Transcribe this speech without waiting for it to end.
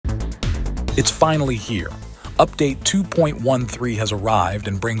It's finally here. Update 2.13 has arrived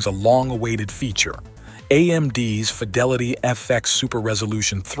and brings a long-awaited feature, AMD's Fidelity FX Super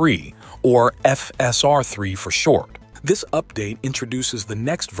Resolution 3, or FSR3 for short. This update introduces the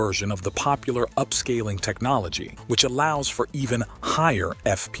next version of the popular upscaling technology, which allows for even higher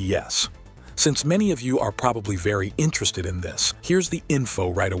FPS. Since many of you are probably very interested in this, here's the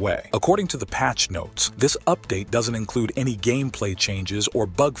info right away. According to the patch notes, this update doesn't include any gameplay changes or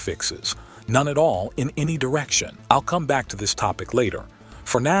bug fixes, none at all in any direction. I'll come back to this topic later.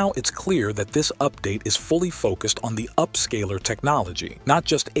 For now, it's clear that this update is fully focused on the upscaler technology, not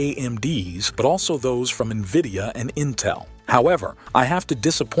just AMD's, but also those from NVIDIA and Intel. However, I have to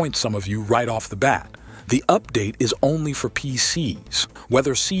disappoint some of you right off the bat. The update is only for PCs.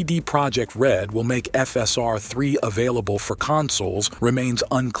 Whether CD Projekt Red will make FSR3 available for consoles remains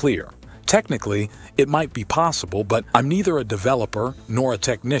unclear. Technically, it might be possible, but I'm neither a developer nor a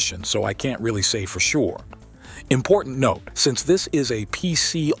technician, so I can't really say for sure. Important note, since this is a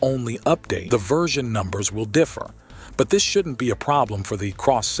PC-only update, the version numbers will differ. But this shouldn't be a problem for the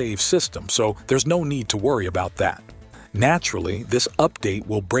cross-save system, so there's no need to worry about that. Naturally, this update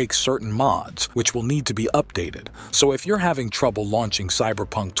will break certain mods, which will need to be updated. So if you're having trouble launching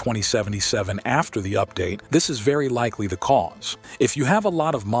Cyberpunk 2077 after the update, this is very likely the cause. If you have a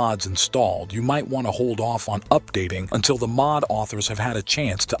lot of mods installed, you might want to hold off on updating until the mod authors have had a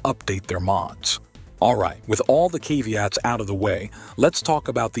chance to update their mods. Alright, with all the caveats out of the way, let's talk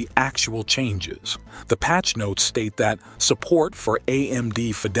about the actual changes. The patch notes state that support for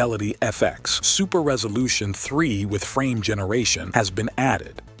AMD Fidelity FX Super Resolution 3 with frame generation has been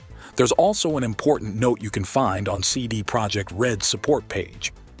added. There's also an important note you can find on CD Projekt Red's support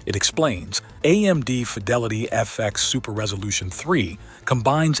page. It explains, AMD Fidelity FX Super Resolution 3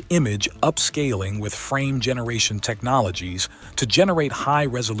 combines image upscaling with frame generation technologies to generate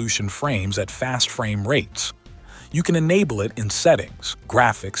high-resolution frames at fast frame rates. You can enable it in Settings,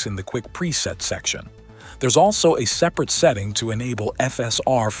 Graphics in the Quick Preset section. There's also a separate setting to enable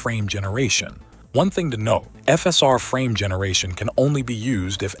FSR frame generation. One thing to note, FSR frame generation can only be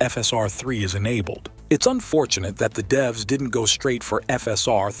used if FSR3 is enabled. It's unfortunate that the devs didn't go straight for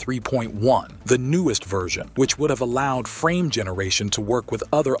FSR 3.1, the newest version, which would have allowed frame generation to work with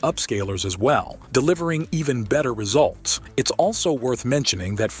other upscalers as well, delivering even better results. It's also worth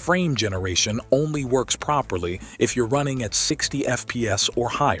mentioning that frame generation only works properly if you're running at 60 FPS or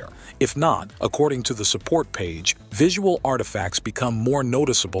higher. If not, according to the support page, visual artifacts become more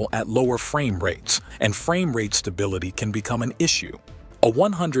noticeable at lower frame rates, and frame rate stability can become an issue. A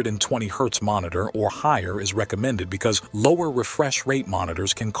 120 Hz monitor or higher is recommended because lower refresh rate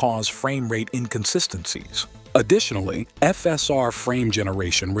monitors can cause frame rate inconsistencies. Additionally, FSR frame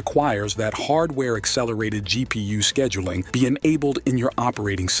generation requires that hardware-accelerated GPU scheduling be enabled in your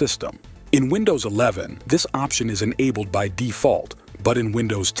operating system. In Windows 11, this option is enabled by default, but in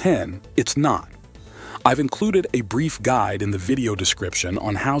Windows 10, it's not. I've included a brief guide in the video description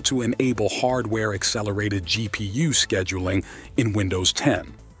on how to enable hardware-accelerated GPU scheduling in Windows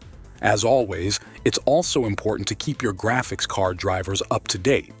 10. As always, it's also important to keep your graphics card drivers up to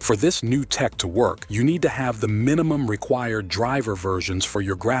date. For this new tech to work, you need to have the minimum required driver versions for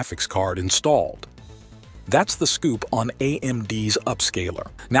your graphics card installed. That's the scoop on AMD's upscaler.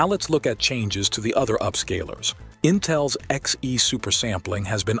 Now let's look at changes to the other upscalers. Intel's Xe supersampling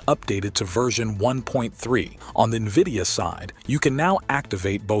has been updated to version 1.3. On the NVIDIA side, you can now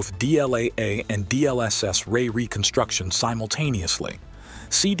activate both DLAA and DLSS ray reconstruction simultaneously.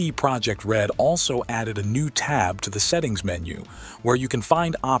 CD Projekt Red also added a new tab to the settings menu, where you can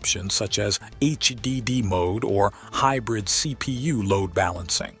find options such as HDD mode or hybrid CPU load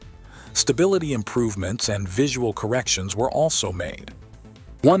balancing. Stability improvements and visual corrections were also made.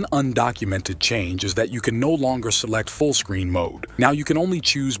 One undocumented change is that you can no longer select full screen mode. Now you can only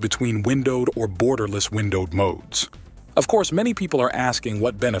choose between windowed or borderless windowed modes. Of course, many people are asking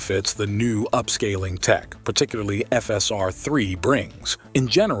what benefits the new upscaling tech, particularly FSR3, brings. In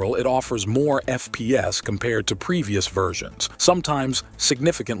general, it offers more FPS compared to previous versions, sometimes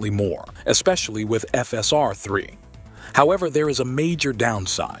significantly more, especially with FSR3. However, there is a major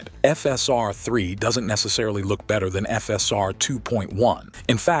downside. FSR3 doesn't necessarily look better than FSR 2.1.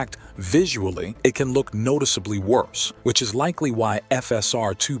 In fact, visually, it can look noticeably worse, which is likely why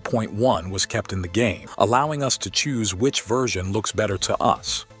FSR 2.1 was kept in the game, allowing us to choose which version looks better to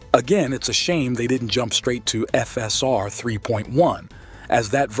us. Again, it's a shame they didn't jump straight to FSR 3.1, as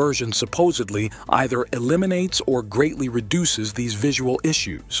that version supposedly either eliminates or greatly reduces these visual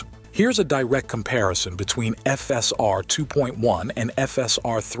issues. Here's a direct comparison between FSR 2.1 and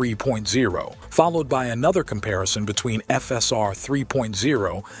FSR 3.0, followed by another comparison between FSR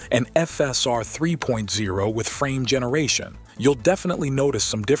 3.0 and FSR 3.0 with frame generation. You'll definitely notice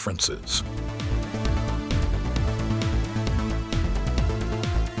some differences.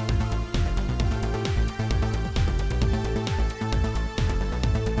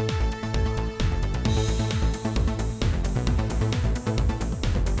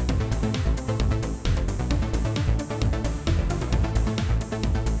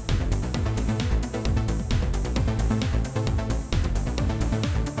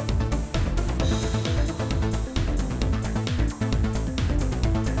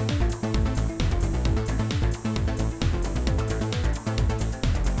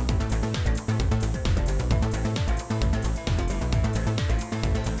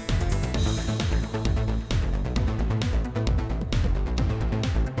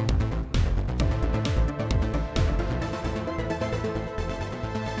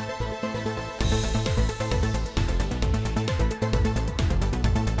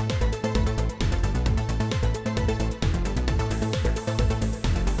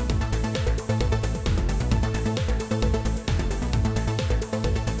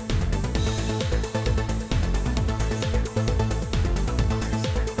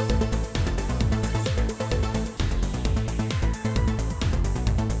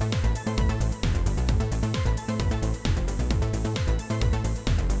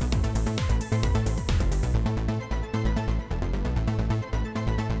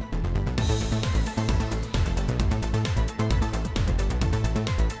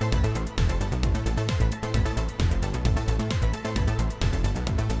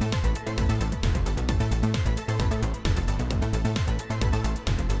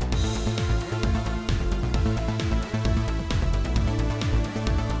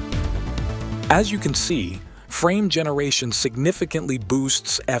 As you can see, frame generation significantly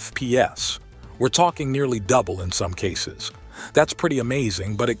boosts FPS. We're talking nearly double in some cases. That's pretty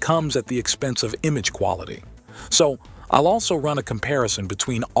amazing, but it comes at the expense of image quality. So, I'll also run a comparison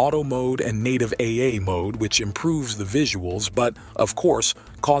between auto mode and native AA mode, which improves the visuals, but, of course,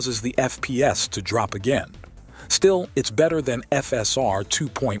 causes the FPS to drop again. Still, it's better than FSR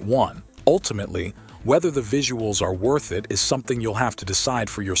 2.1. Ultimately, whether the visuals are worth it is something you'll have to decide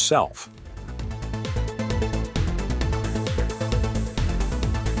for yourself.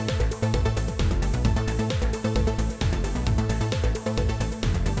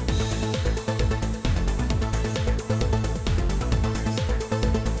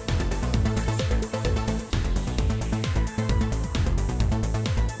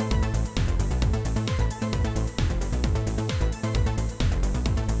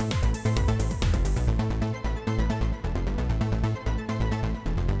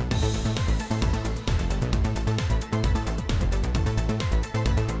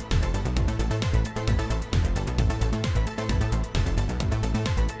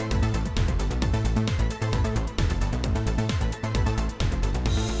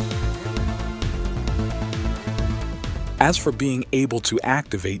 As for being able to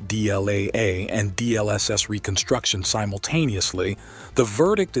activate DLAA and DLSS reconstruction simultaneously, the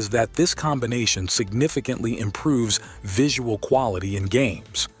verdict is that this combination significantly improves visual quality in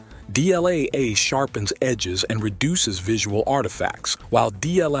games. DLAA sharpens edges and reduces visual artifacts, while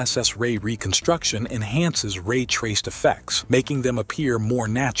DLSS ray reconstruction enhances ray-traced effects, making them appear more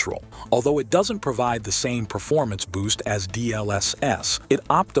natural. Although it doesn't provide the same performance boost as DLSS, it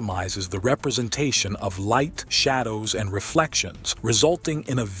optimizes the representation of light, shadows, and reflections, resulting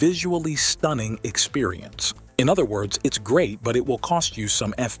in a visually stunning experience. In other words, it's great, but it will cost you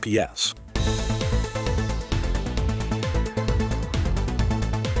some FPS.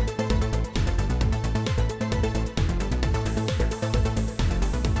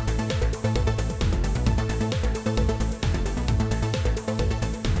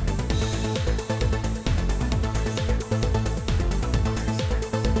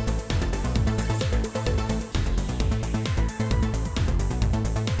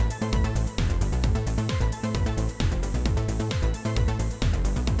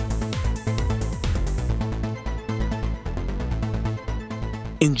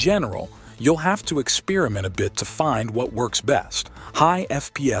 In general, you'll have to experiment a bit to find what works best. High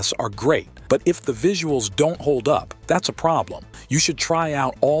FPS are great, but if the visuals don't hold up, that's a problem. You should try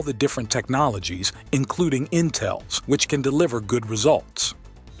out all the different technologies, including Intel's, which can deliver good results.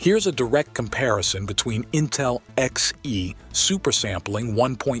 Here's a direct comparison between Intel Xe supersampling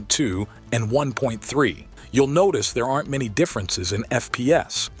 1.2 and 1.3. You'll notice there aren't many differences in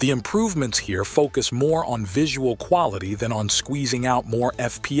FPS. The improvements here focus more on visual quality than on squeezing out more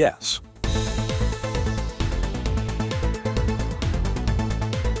FPS.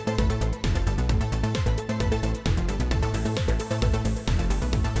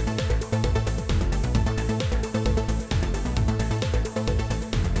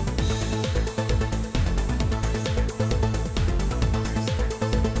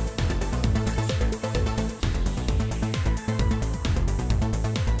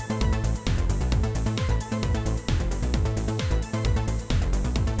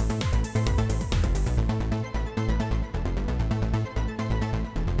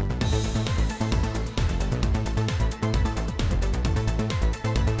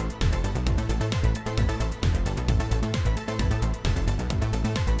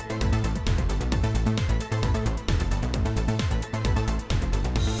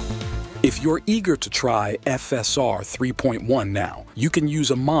 If you're eager to try FSR 3.1 now, you can use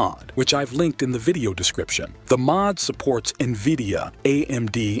a mod, which I've linked in the video description. The mod supports NVIDIA,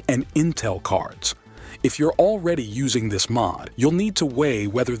 AMD, and Intel cards. If you're already using this mod, you'll need to weigh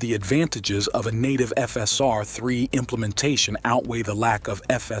whether the advantages of a native FSR 3 implementation outweigh the lack of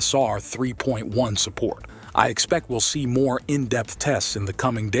FSR 3.1 support. I expect we'll see more in-depth tests in the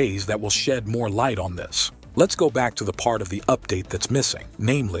coming days that will shed more light on this. Let's go back to the part of the update that's missing,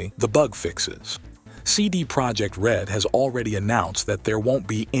 namely the bug fixes. CD Projekt Red has already announced that there won't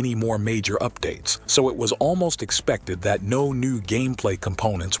be any more major updates, so it was almost expected that no new gameplay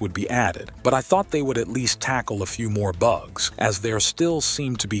components would be added. But I thought they would at least tackle a few more bugs, as there still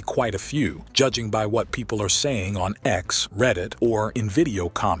seem to be quite a few, judging by what people are saying on X, Reddit, or in video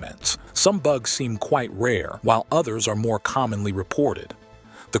comments. Some bugs seem quite rare, while others are more commonly reported.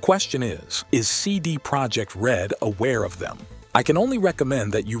 The question is CD Projekt Red aware of them? I can only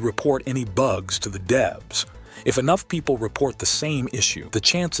recommend that you report any bugs to the devs. If enough people report the same issue, the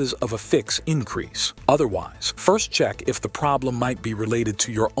chances of a fix increase. Otherwise, first check if the problem might be related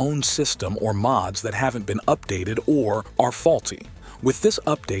to your own system or mods that haven't been updated or are faulty. With this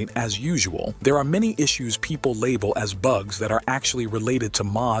update, as usual, there are many issues people label as bugs that are actually related to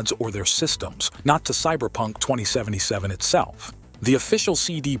mods or their systems, not to Cyberpunk 2077 itself. The official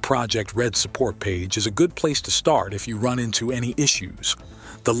CD Projekt Red support page is a good place to start if you run into any issues.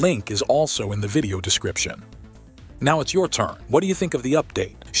 The link is also in the video description. Now it's your turn. What do you think of the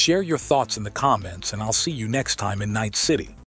update? Share your thoughts in the comments, and I'll see you next time in Night City.